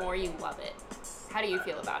 the more you love it. How do you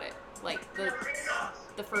feel about it? Like, the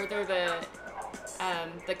further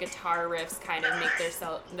the guitar riffs kind of make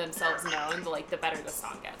themselves known, the better the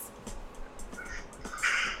song gets.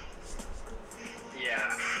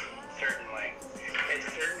 Yeah, certainly.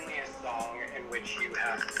 It's certainly a song in which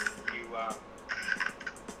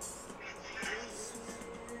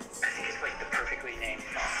I think it's like the perfectly named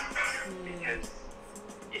song because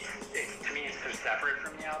it's to me it's so separate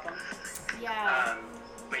from the album. Yeah.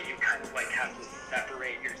 But you kind of like have to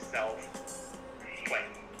separate yourself like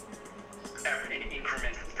in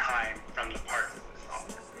increments of time from the parts of the song.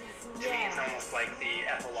 To me, it's almost like the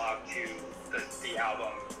epilogue to the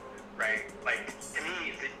album, right? Like, to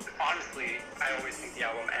me, honestly, I always think the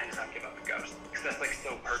album ends on Give Up the Ghost, because that's, like,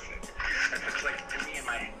 so perfect. That's just, like, to me, in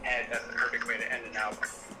my head, that's the perfect way to end an album,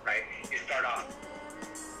 right? You start off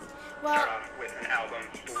with an album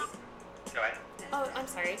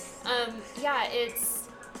Sorry. Yeah, it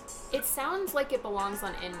sounds like it belongs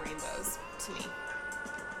on In Rainbows to me.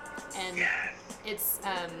 And it's,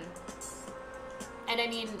 and I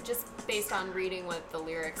mean, just based on reading what the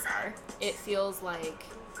lyrics are, it feels like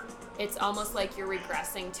it's almost like you're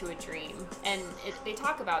regressing to a dream. And they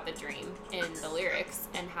talk about the dream in the lyrics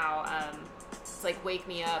and how it's like, wake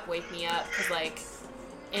me up, because like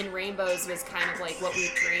In Rainbows was kind of like what we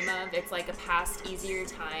dream of. It's like a past, easier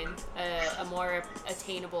time, a more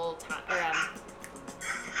attainable time, or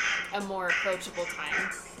a more approachable time,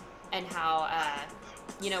 and how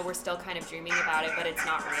we're still kind of dreaming about it, but it's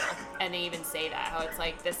not real. And they even say that, how it's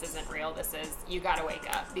like, this isn't real, you gotta wake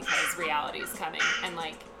up because reality's coming. And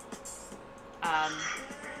like,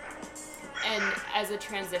 and as a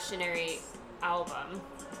transitionary album,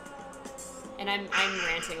 and I'm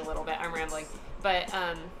ranting a little bit, I'm rambling, but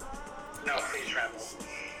no, please ramble.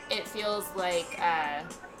 It feels like, a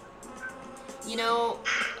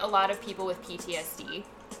lot of people with PTSD,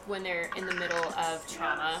 when they're in the middle of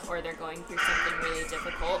trauma or they're going through something really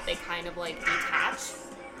difficult, they kind of like detach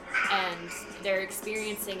and they're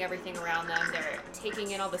experiencing everything around them. They're taking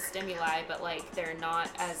in all the stimuli, but like they're not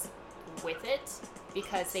as with it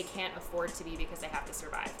because they can't afford to be, because they have to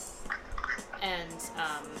survive. And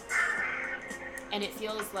it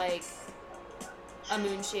feels like a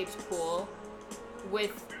moon-shaped pool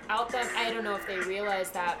without them. I don't know if they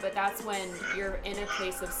realize that, but that's when you're in a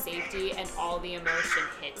place of safety and all the emotion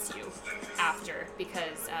hits you after,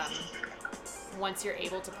 because once you're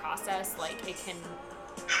able to process, like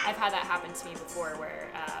I've had that happen to me before, where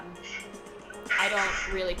I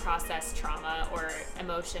don't really process trauma or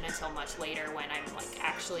emotion until much later, when I'm like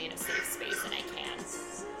actually in a safe space and I can.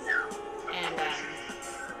 And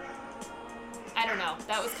I don't know,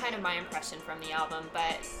 that was kind of my impression from the album,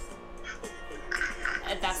 but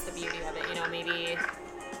that's the beauty of it, maybe it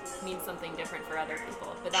means something different for other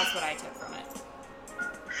people, but that's what I took from it.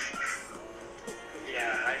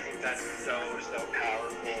 Yeah, I think that's so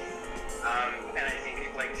powerful. And I think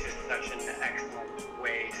it's just such an excellent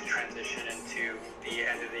way to transition into the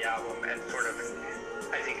end of the album, and sort of,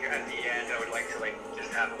 I think at the end I would like to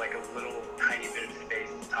just have a little tiny bit of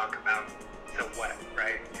space to talk about so what,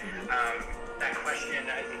 right? That question,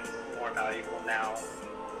 I think, is more valuable now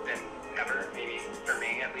than ever, maybe for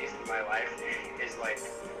me at least in my life, is like,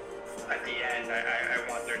 at the end I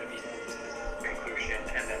want there to be synthesis, conclusion,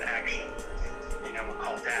 and then action, a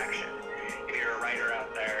call to action. If you're a writer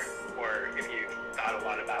out there, or if you've thought a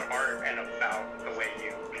lot about art and about the way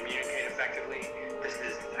you communicate effectively, this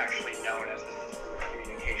is actually known as a system of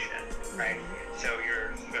communication, right? So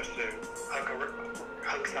you're supposed to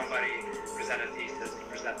hook somebody, present a thesis,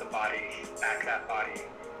 present the body, back that body,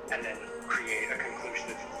 and then create a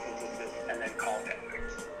conclusive synthesis, and then call to action,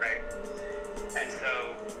 right? And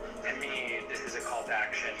so, to me, this is a call to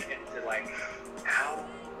action into how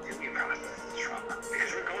do we process this trauma?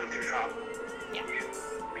 Because we're going through trauma. Yeah. You,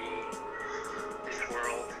 me, this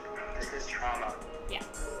world, this is trauma. Yeah.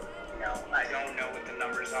 I don't know what the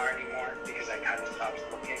numbers are anymore because I kind of stopped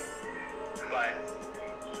looking. But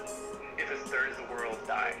if a third of the world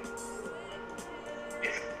died,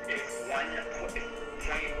 if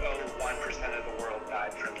 0.01% of the world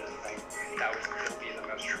died from this thing, that would still be the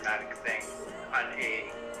most traumatic thing on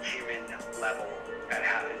a human level that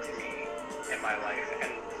happened to me in my life.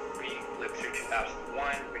 And we lived through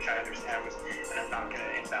 2001, which I understand was, and I'm not going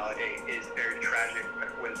to invalidate, is very tragic,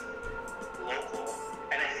 but was local.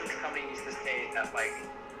 And I think somebody needs to say that,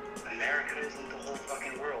 America isn't the whole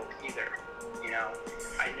fucking world either.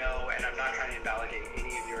 I know, and I'm not trying to invalidate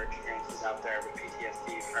any of your experiences out there with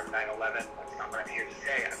PTSD from 9/11. That's not what I'm here to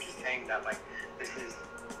say. I'm just saying that, this is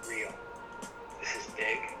real. This is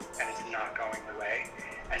big, and it's not going away.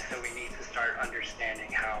 And so we need to start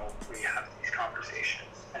understanding how we have these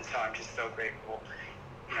conversations. And so I'm just so grateful,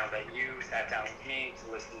 that you sat down with me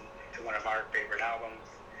to listen to one of our favorite albums.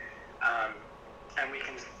 And we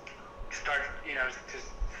can start, to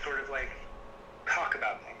sort of talk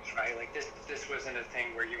about things, right? This wasn't a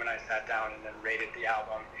thing where you and I sat down and then rated the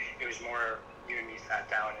album. It was more you and me sat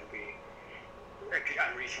down and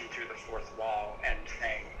I'm reaching through the fourth wall and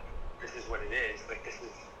saying, this is what it is.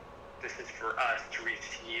 This is for us to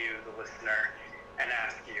reach to you, the listener, and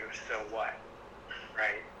ask you, so what,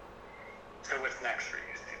 right? So what's next for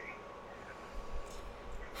you, Sadie?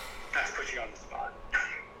 Not to put you on the spot.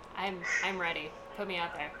 I'm ready. Put me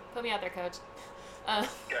out there. Put me out there, coach.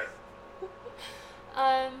 Good.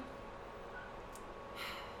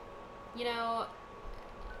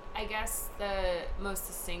 I guess the most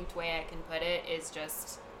succinct way I can put it is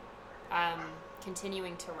just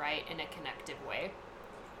continuing to write in a connective way.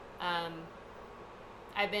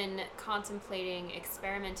 I've been contemplating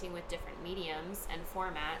experimenting with different mediums and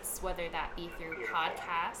formats, whether that be through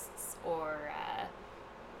podcasts or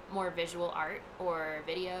more visual art or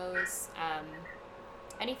videos,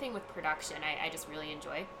 anything with production. I just really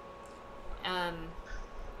enjoy. And,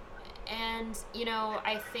 you know,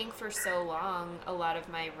 I think for so long, a lot of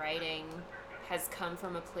my writing has come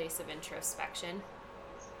from a place of introspection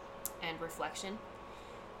and reflection.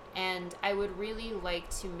 And I would really like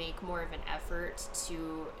to make more of an effort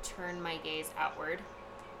to turn my gaze outward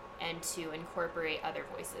and to incorporate other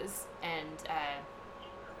voices and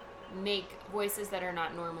make voices that are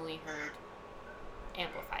not normally heard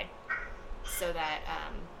amplified, so that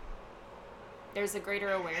there's a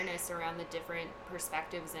greater awareness around the different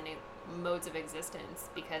perspectives and modes of existence.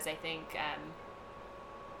 Because I think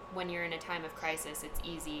when you're in a time of crisis, it's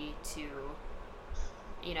easy to,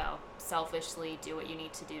 you know, selfishly do what you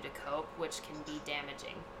need to do to cope, which can be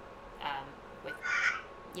damaging with,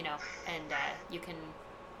 you know, and you can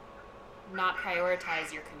not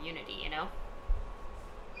prioritize your community, you know?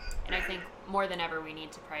 And I think more than ever we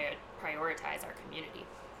need to prioritize our community.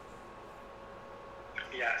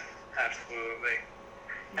 Yes, absolutely.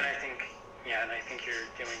 And I think you're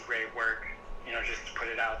doing great work. You know, just to put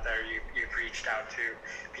it out there, you've reached out to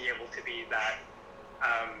be able to be that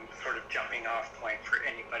sort of jumping off point for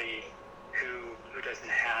anybody who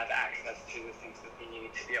doesn't have access to the things that they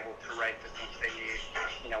need to be able to write the things they need,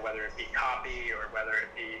 you know, whether it be copy or whether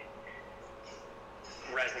it be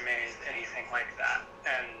resumes, anything like that.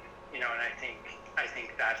 And, you know, and I think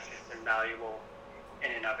that's just invaluable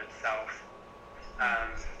in and of itself.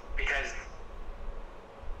 Because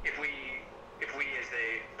if we as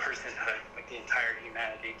a personhood, like the entire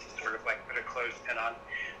humanity, to sort of like put a clothespin on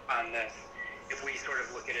this, if we sort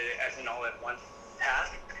of look at it as an all-at-once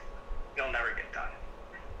task, it'll never get done,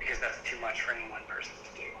 because that's too much for any one person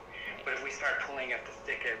to do. But if we start pulling at the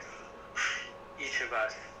thickets, each of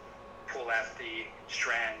us pull at the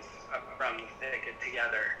strands from the thicket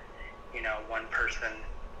together, you know, one person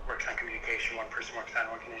works on communication, one person works on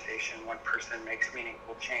organization, one person makes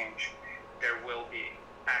meaningful change, there will be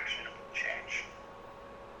actionable change.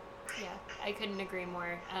 Yeah, I couldn't agree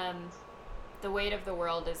more. The weight of the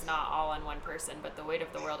world is not all on one person, but the weight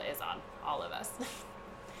of the world is on all of us.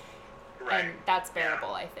 Right. And that's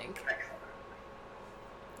bearable, I think. Excellent.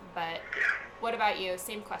 But what about you?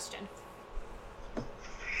 Same question.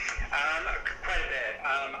 Quite a bit.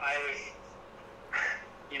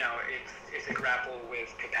 You know, it's a grapple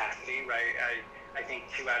with capacity, right? I think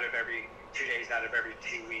 2 days out of every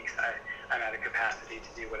 2 weeks, I'm at a capacity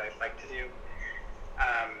to do what I'd like to do.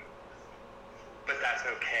 But that's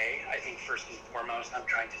okay. I think first and foremost, I'm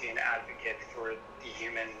trying to be an advocate for the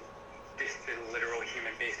literal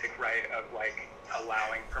human basic right of like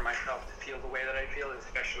allowing for myself to feel the way that I feel,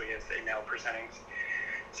 especially as a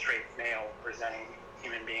straight male presenting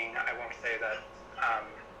human being. I won't say that,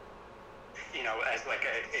 you know, as like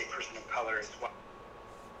a person of color as well.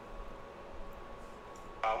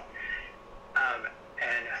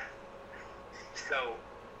 And so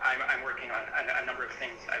I'm working on a number of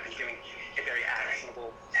things. I've been doing a very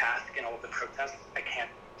actionable task in all of the protests. I can't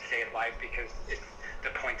say it live because the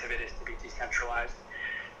point of it is to be decentralized.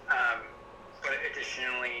 But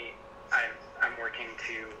additionally, I'm working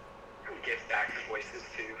to give back the voices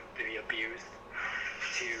to be abused,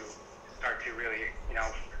 to start to really, you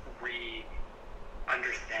know,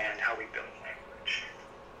 understand how we build language.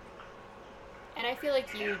 And I feel like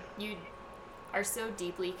you are so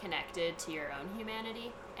deeply connected to your own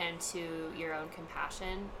humanity and to your own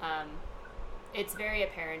compassion. It's very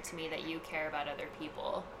apparent to me that you care about other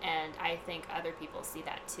people, and I think other people see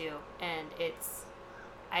that too. And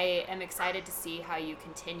I am excited to see how you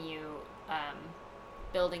continue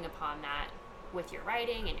building upon that with your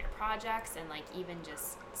writing and your projects, and like even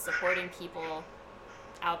just supporting people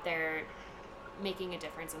out there making a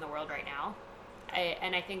difference in the world right now.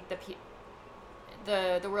 I think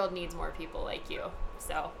the world needs more people like you.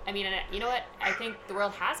 So, I mean, you know what? I think the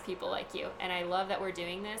world has people like you, and I love that we're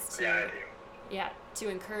doing this to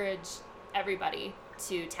encourage everybody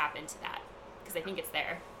to tap into that, because I think it's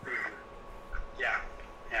there. Yeah.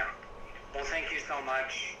 Well, thank you so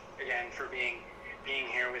much again for being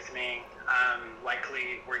here with me.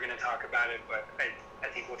 Likely we're going to talk about it, but I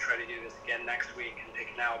think we'll try to do this again next week and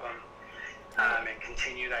pick an album and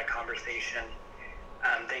continue that conversation.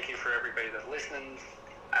 Thank you for everybody that listens.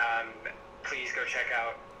 Please go check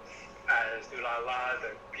out Zulala,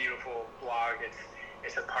 the beautiful blog.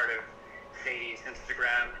 It's a part of Sadie's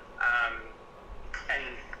Instagram, and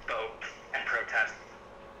vote and protest.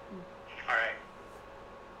 All right.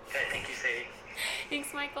 Okay, thank you, Sadie.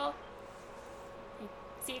 Thanks, Michael.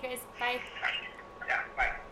 See you guys. Bye. Yeah, bye.